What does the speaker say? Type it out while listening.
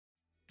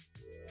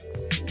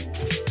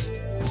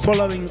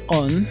Following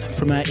on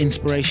from our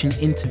inspiration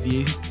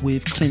interview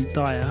with Clint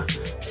Dyer,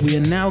 we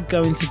are now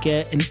going to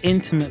get an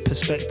intimate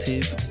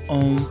perspective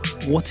on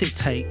what it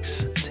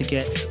takes to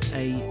get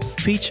a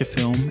feature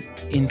film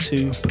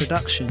into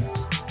production.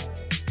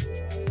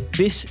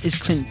 This is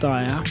Clint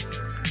Dyer,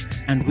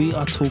 and we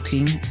are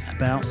talking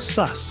about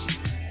Sus,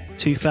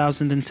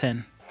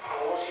 2010.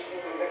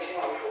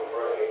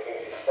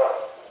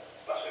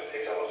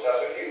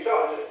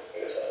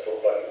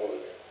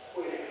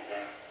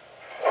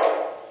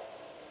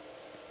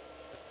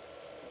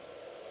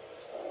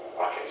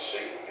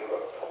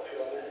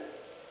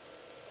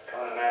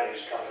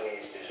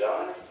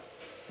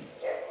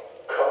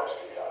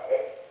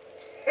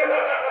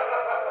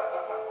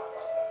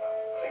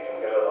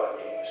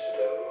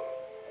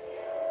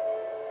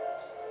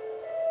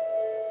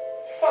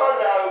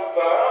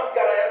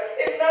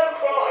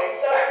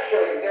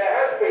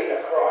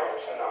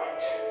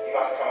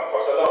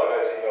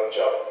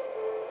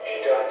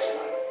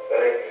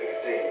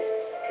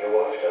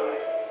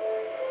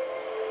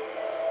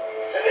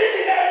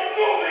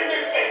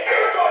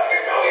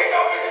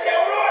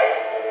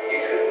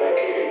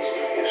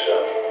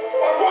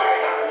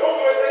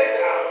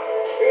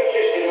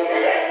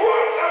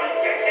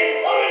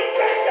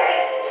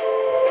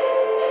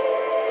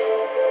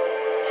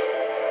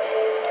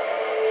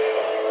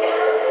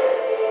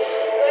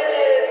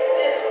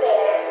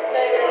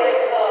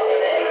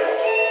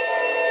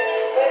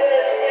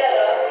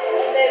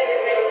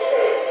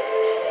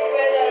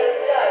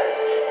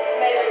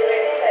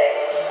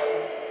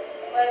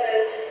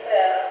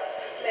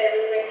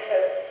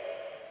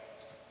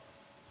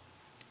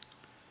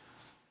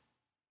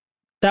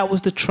 That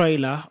was the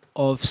trailer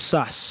of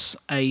Sus,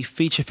 a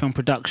feature film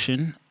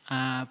production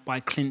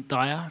by Clint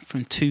Dyer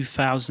from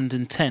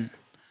 2010.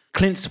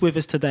 Clint's with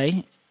us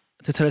today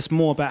to tell us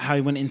more about how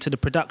he went into the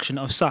production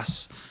of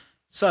Sus.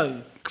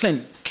 So,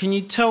 Clint, can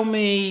you tell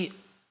me,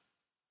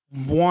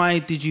 why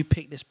did you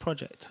pick this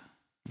project?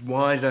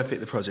 Why did I pick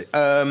the project?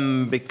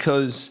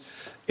 Because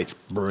it's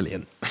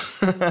brilliant.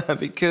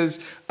 Because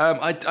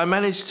I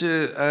managed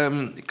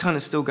to, kind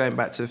of still going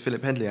back to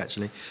Philip Headley,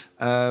 actually,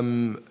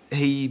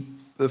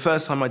 the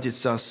first time I did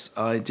Sus,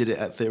 I did it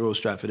at Theatre Royal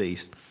Stratford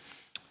East.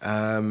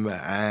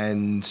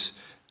 And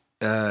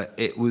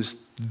it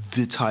was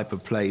the type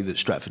of play that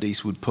Stratford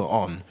East would put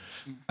on,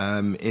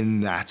 in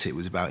that it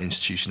was about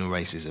institutional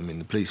racism in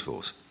the police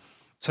force.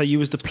 So you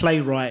was the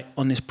playwright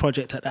on this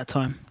project at that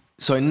time?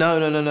 Sorry,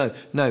 no.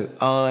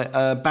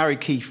 Barry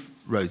Keefe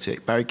wrote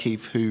it. Barry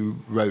Keefe, who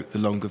wrote The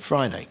Long Good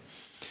Friday,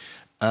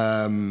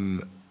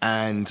 and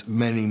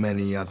many,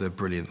 many other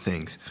brilliant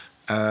things.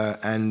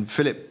 And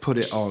Philip put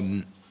it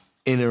on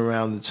in and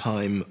around the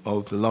time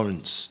of the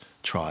Lawrence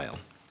trial.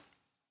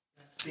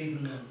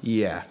 Stephen Lawrence.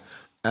 Yeah.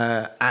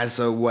 As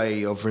a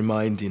way of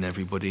reminding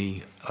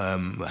everybody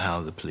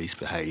how the police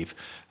behave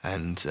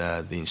and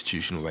the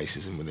institutional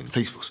racism within the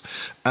police force.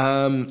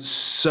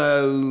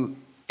 So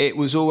it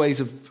was always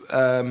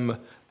a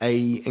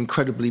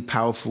incredibly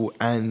powerful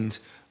and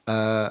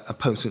a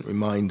potent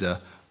reminder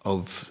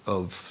of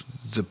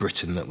the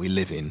Britain that we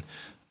live in.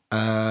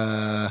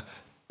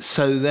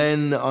 So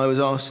then I was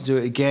asked to do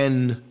it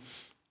again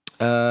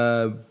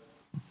by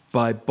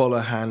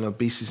Bolahan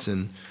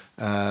Obisison,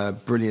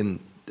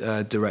 brilliant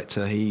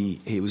director.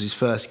 It was his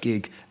first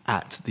gig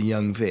at the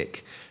Young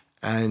Vic,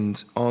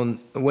 and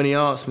when he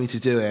asked me to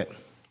do it,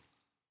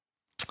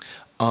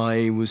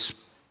 I'm not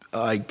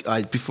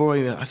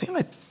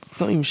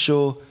even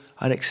sure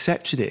I'd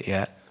accepted it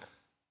yet.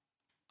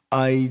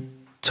 I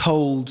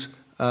told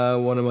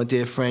one of my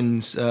dear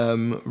friends,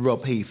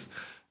 Rob Heath,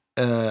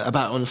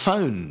 about it on the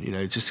phone,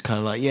 just kind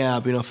of like, yeah,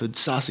 I've been offered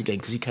Sus again,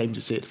 because he came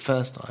to see it the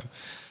first time.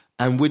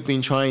 And we'd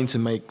been trying to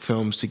make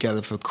films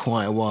together for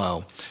quite a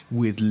while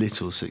with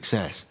little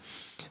success.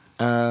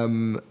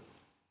 And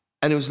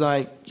it was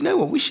like, you know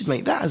what, we should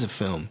make that as a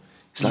film.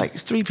 It's like,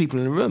 it's three people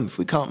in a room. If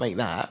we can't make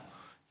that,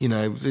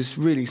 there's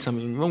really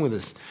something wrong with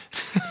us.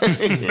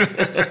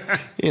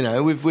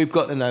 We've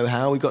got the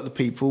know-how, we've got the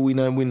people, we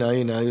know.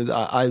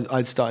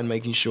 I'd started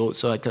making shorts,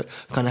 so I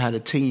kind of had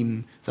a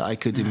team that I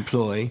could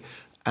employ.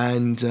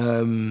 And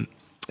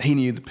he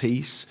knew the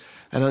piece,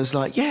 and I was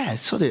like, yeah,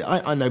 sod it.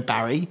 I know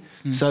Barry,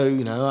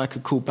 so I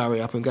could call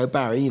Barry up and go,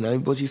 Barry,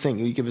 what do you think?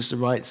 Will you give us the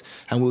rights,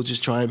 and we'll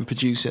just try and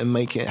produce it and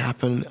make it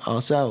happen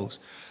ourselves.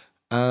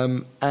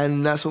 And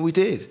that's what we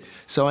did.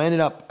 So I ended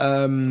up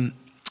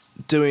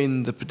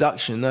doing the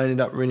production. I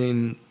ended up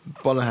ringing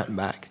Bolahan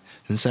back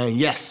and saying,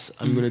 yes,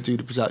 I'm going to do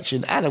the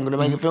production, and I'm going to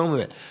make a film of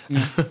it.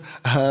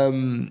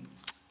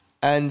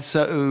 And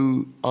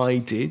so I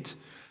did.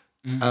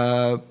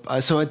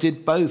 So I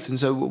did both, and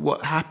so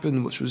what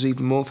happened, which was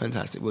even more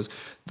fantastic, was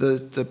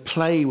the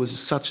play was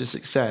such a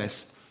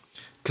success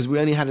because we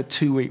only had a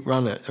 2-week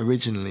run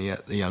originally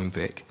at the Young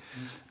Vic,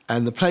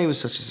 and the play was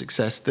such a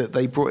success that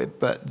they brought it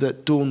back.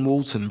 That Dawn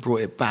Walton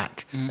brought it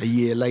back a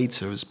year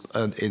later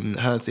in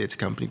her theatre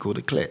company called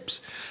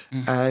Eclipse,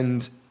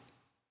 and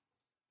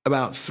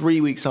about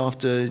 3 weeks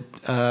after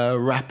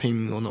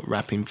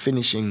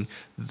finishing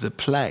the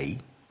play.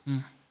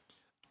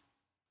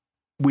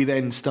 we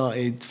then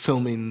started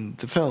filming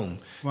the film.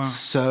 Wow.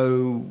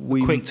 So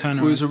Quick turnaround.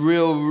 It was a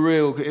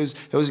real. It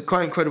was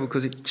quite incredible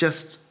because it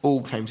just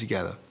all came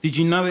together. Did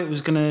you know it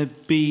was going to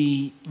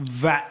be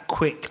that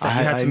quick that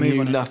you had to move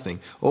knew on it? nothing.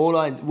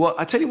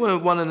 I tell you,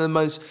 one of the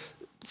most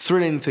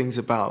thrilling things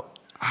about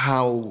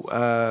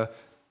how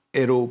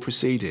it all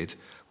proceeded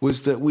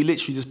was that we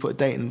literally just put a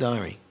date in the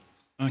diary.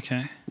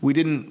 Okay. We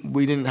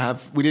didn't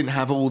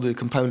have all the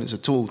components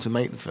at all to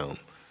make the film,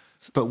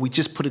 but we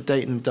just put a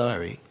date in the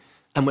diary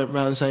and went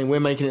around saying we're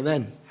making it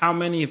then. How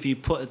many of you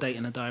put a date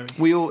in a diary?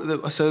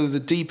 So the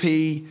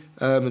DP,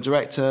 the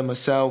director,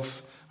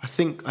 myself. I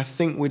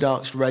think we'd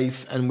asked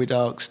Rafe and we'd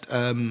asked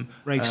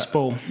Rafe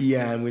Spall.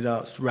 and we'd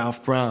asked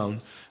Ralph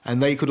Brown,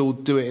 and they could all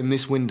do it in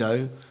this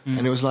window,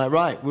 and it was like,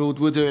 right,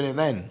 we're doing it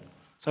then.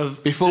 So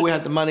before we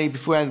had the money,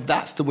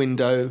 that's the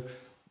window.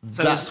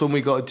 So that's when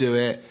we got to do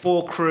it.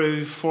 4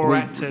 crew, 4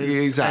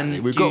 actors. Exactly.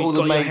 And we've got all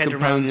the main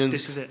components.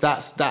 This is it.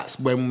 That's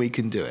when we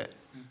can do it.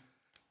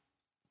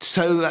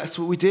 So that's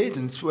what we did,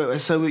 and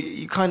so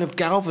you kind of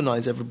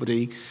galvanise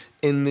everybody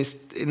in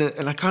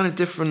a kind of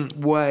different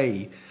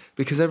way,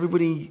 because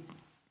everybody.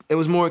 It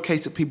was more a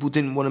case that people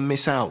didn't want to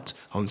miss out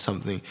on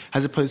something,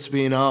 as opposed to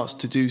being asked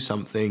to do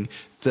something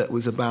that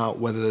was about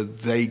whether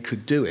they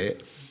could do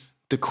it.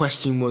 The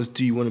question was,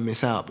 do you want to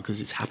miss out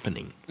because it's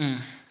happening?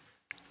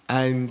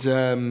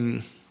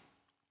 And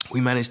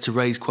we managed to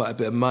raise quite a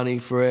bit of money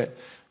for it.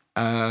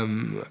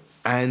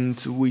 And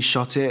we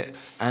shot it,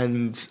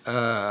 and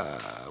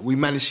we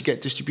managed to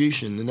get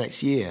distribution the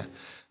next year.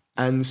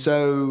 And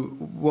so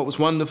what was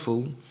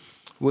wonderful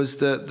was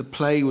that the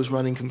play was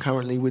running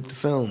concurrently with the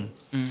film.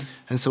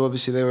 And so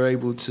obviously they were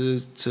able to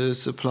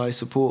supply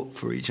support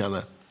for each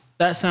other.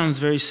 That sounds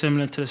very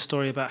similar to the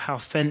story about how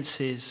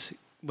Fences,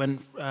 when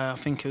I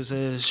think it was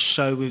a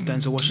show with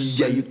Denzel Washington.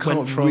 Yeah, you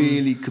can't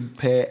really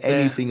compare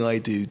anything I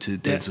do to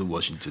Denzel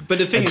Washington. But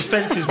the thing is,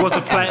 Fences was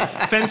a play.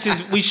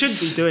 Fences, we should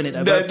be doing it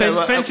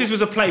though. Fences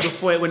was a play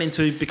before it went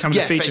into becoming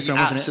a feature film,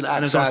 wasn't it?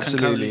 And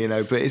Absolutely,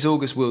 but it's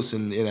August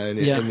Wilson, and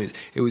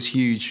it was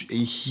huge, a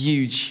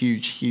huge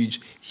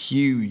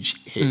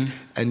hit.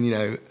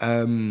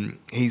 And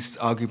he's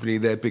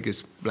arguably their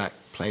biggest black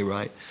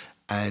playwright.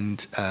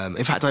 And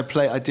in fact, I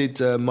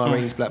did Ma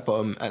Rainey's Black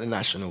Bottom at the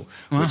National,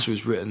 which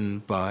was written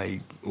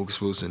by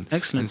August Wilson.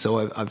 Excellent. And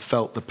so I've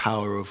felt the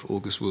power of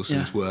August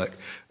Wilson's work,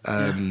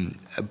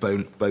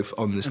 both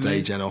on the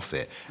stage and off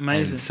it.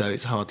 Amazing. And so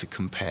it's hard to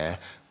compare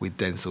with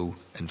Denzel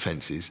and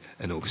Fences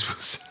and August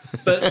Wilson.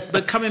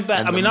 But coming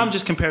back, I'm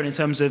just comparing in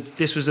terms of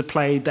this was a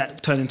play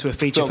that turned into a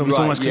feature film. It's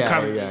almost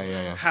concurrent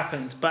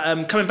happened.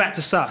 But coming back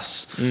to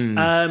Sus,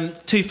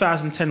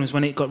 2010 was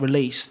when it got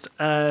released.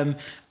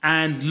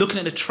 And looking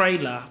at the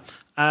trailer,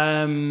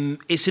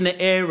 it's in an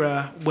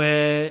era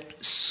where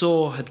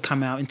Saw had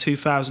come out in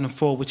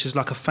 2004, which is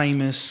like a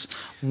famous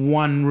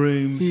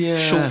one-room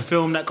short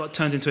film that got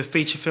turned into a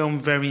feature film,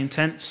 very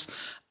intense.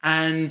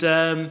 And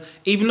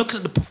even looking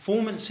at the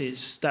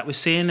performances that we're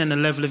seeing and the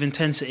level of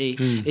intensity,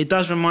 it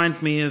does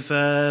remind me of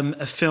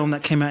a film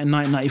that came out in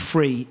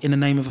 1993, In the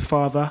Name of a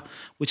Father,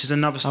 which is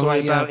another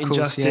story about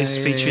injustice,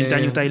 featuring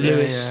Daniel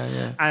Day-Lewis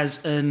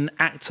as an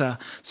actor.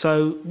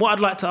 So what I'd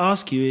like to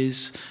ask you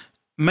is,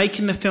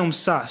 making the film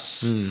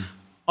Sus,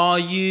 are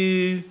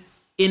you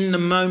in the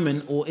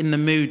moment or in the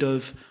mood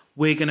of,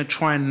 we're going to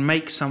try and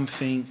make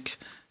something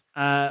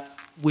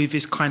with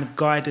this kind of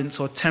guidance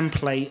or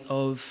template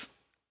of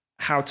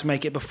how to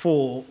make it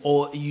before,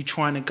 or are you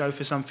trying to go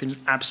for something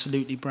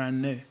absolutely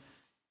brand new?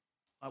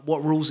 Like,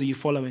 what rules are you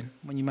following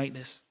when you make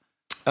this?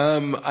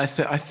 I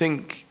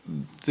think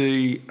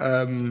the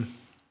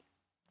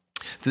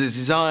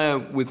desire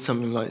with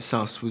something like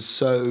Sus was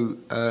so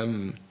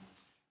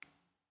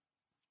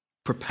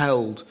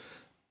propelled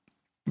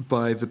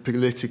by the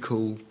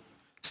political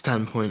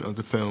standpoint of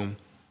the film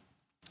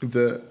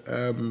that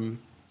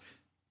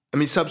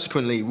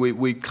subsequently,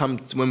 we come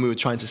to, when we were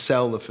trying to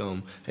sell the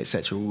film,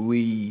 etc.,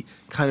 we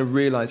kind of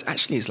realised,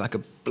 actually, it's like a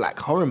black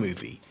horror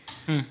movie.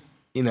 When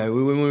we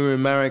were in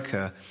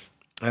America,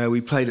 we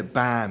played at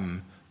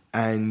BAM,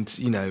 and,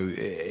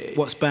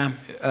 What's BAM?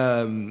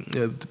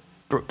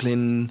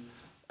 Brooklyn,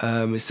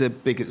 it's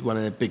one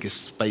of the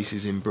biggest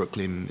spaces in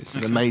Brooklyn. It's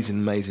an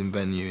amazing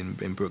venue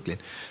in Brooklyn.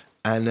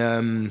 And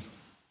there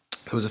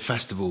was a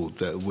festival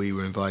that we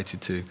were invited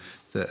to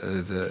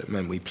that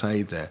meant we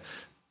played there.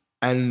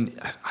 And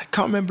I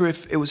can't remember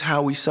if it was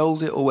how we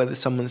sold it or whether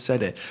someone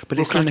said it. But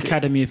Brooklyn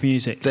Academy of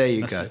Music. There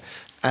you go.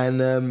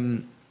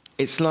 And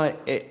it's like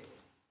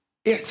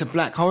it's a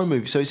black horror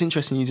movie. So it's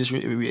interesting. You just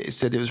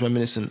said it was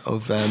reminiscent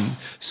of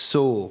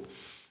Saw,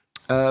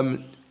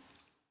 but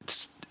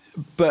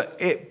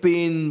it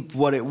being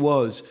what it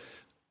was,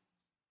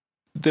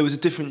 there was a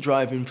different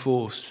driving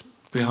force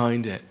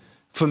behind it.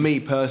 For me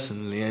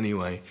personally,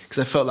 anyway, because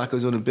I felt like I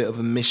was on a bit of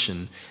a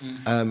mission.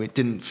 It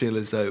didn't feel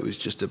as though it was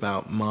just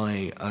about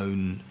my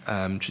own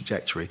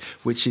trajectory,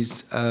 which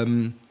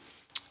I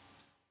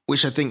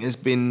think has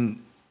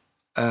been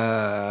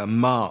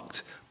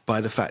marked by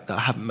the fact that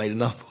I haven't made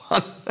another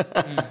one.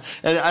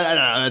 And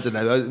I don't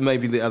know,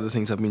 maybe the other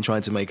things I've been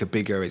trying to make are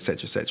bigger,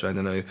 etc., etc. I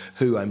don't know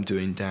who I'm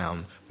doing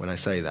down when I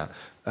say that,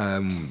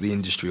 the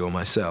industry or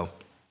myself.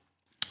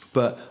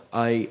 But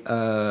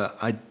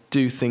I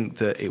do think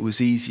that it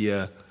was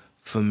easier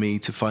for me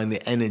to find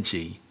the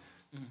energy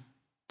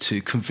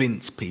to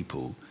convince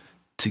people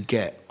to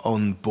get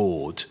on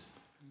board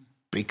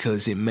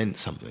because it meant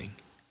something.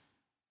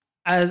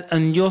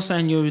 And you're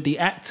saying you're the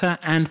actor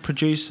and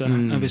producer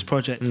of this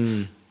project.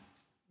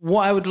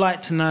 What I would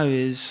like to know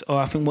is, or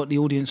I think what the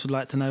audience would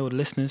like to know, or the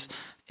listeners,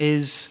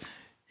 is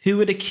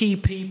who are the key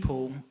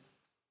people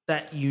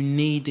that you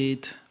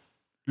needed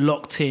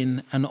locked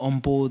in and on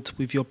board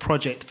with your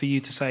project for you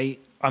to say,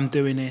 I'm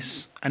doing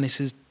this and this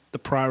is the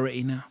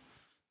priority now.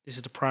 This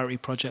is the priority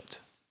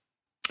project.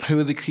 Who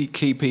are the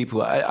key people?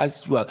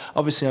 Well,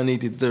 obviously I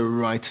needed the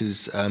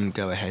writers'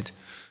 go ahead.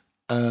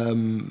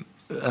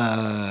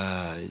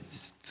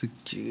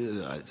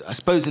 I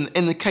suppose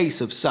in the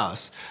case of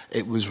Sus,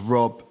 it was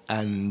Rob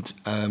and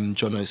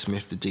John O.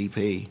 Smith, the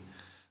DP.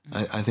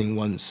 I think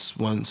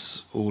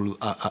once all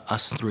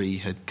us three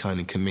had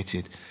kind of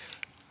committed,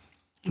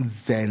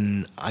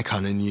 then I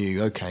kind of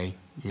knew, okay,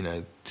 you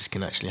know, this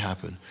can actually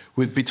happen.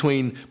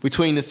 Between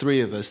the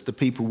three of us, the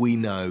people we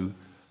know,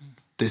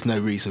 there's no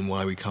reason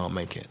why we can't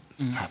make it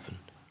happen.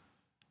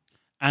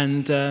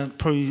 And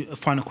probably a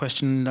final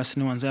question, unless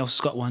anyone else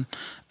has got one.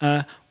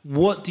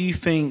 What do you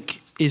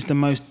think is the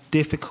most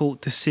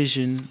difficult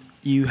decision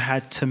you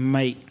had to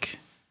make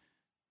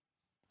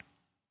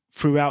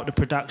throughout the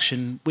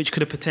production, which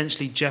could have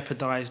potentially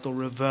jeopardised or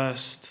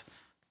reversed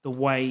the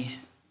way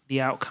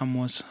the outcome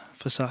was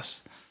for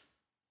Sus?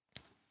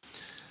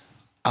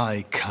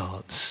 I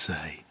can't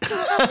say.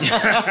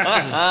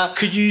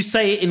 Could you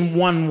say it in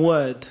one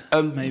word,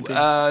 maybe?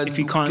 If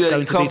you can't go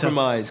into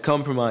detail.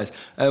 Compromise.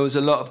 There was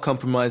a lot of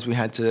compromise we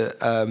had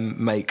to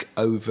make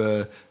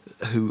over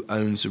who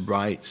owns the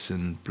rights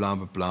and blah,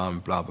 blah, blah,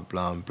 and blah, blah,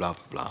 blah, and blah,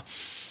 blah,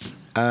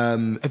 blah.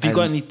 Have you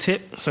got any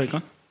tip? Sorry,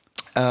 go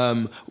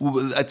on.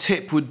 A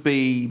tip would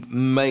be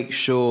make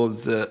sure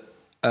that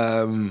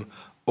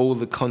all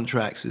the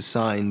contracts are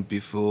signed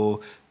before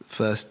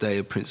first day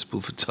of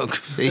principal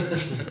photography.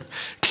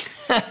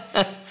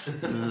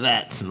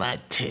 That's my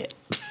tip.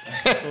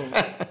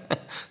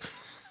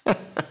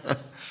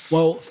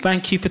 Well,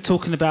 thank you for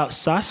talking about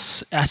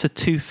Sus. That's a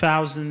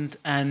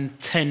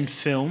 2010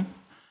 film.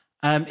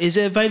 Is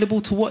it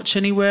available to watch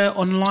anywhere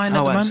online at the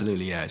moment? Oh,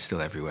 absolutely, yeah. It's still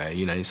everywhere.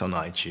 You know, it's on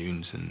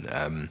iTunes, and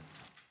I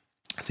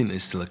think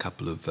there's still a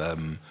couple of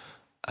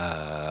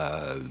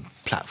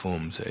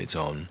platforms that it's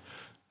on.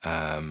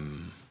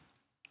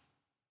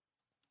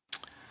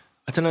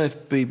 I don't know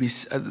if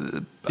BBC...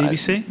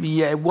 BBC?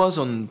 Yeah, it was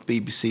on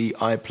BBC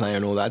iPlayer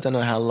and all that. I don't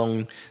know how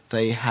long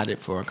they had it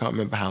for. I can't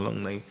remember how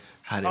long they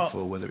had it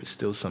for, whether it's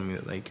still something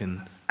that they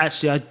can...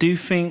 Actually, I do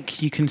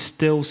think you can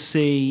still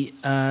see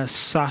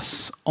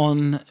Sus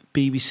on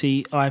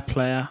BBC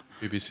iPlayer.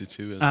 BBC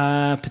Two,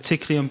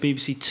 particularly on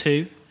BBC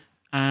Two.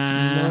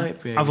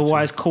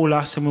 Otherwise, call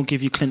us and we'll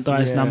give you Clint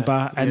Dyer's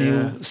number and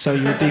he'll sell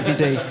you a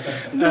DVD.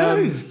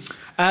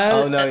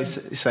 Oh, no,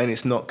 it's saying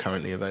it's not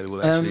currently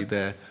available, actually,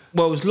 there.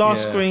 Well, it was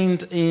last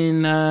screened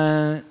in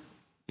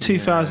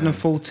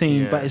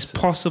 2014, but it's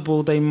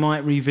possible they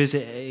might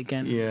revisit it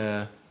again.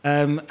 Yeah.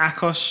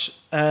 Akosh,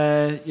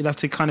 you'll have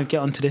to kind of get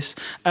onto this.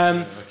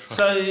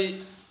 So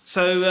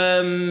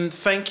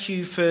thank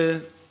you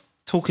for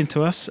talking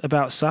to us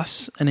about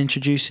Sus and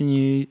introducing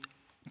the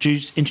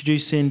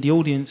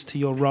audience to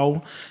your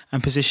role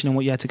and position and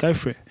what you had to go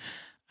through.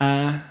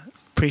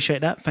 Appreciate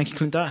that. Thank you,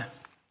 Clint Dyer.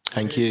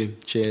 Thank you.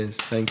 Cheers.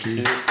 Thank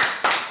you.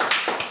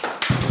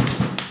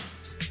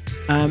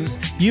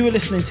 You were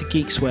listening to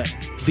Geek Sweat.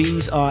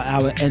 These are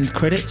our end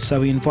credits,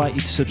 so we invite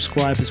you to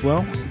subscribe as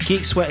well.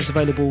 Geek Sweat is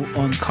available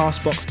on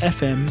Castbox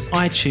FM,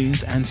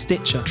 iTunes and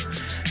Stitcher.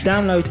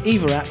 Download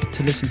either app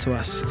to listen to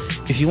us.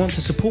 If you want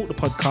to support the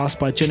podcast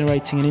by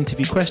generating an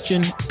interview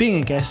question,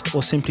 being a guest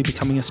or simply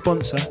becoming a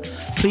sponsor,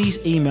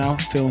 please email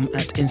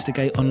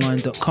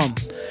film@instigateonline.com.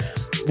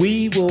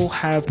 We will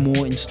have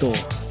more in store.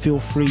 Feel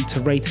free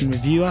to rate and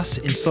review us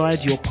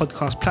inside your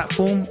podcast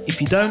platform. If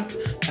you don't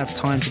have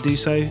time to do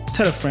so,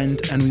 tell a friend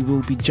and we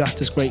will be just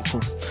as grateful.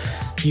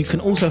 You can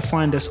also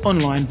find us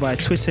online via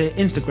Twitter,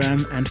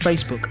 Instagram and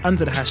Facebook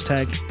under the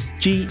hashtag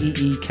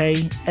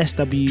GEEKSWEAT.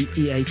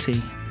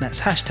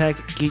 That's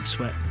hashtag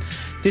GeekSweat.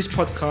 This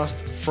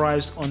podcast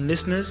thrives on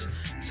listeners,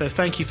 so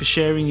thank you for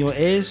sharing your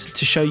ears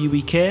to show you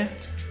we care.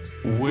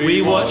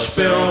 We watch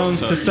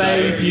films to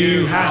save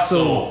you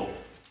hassle.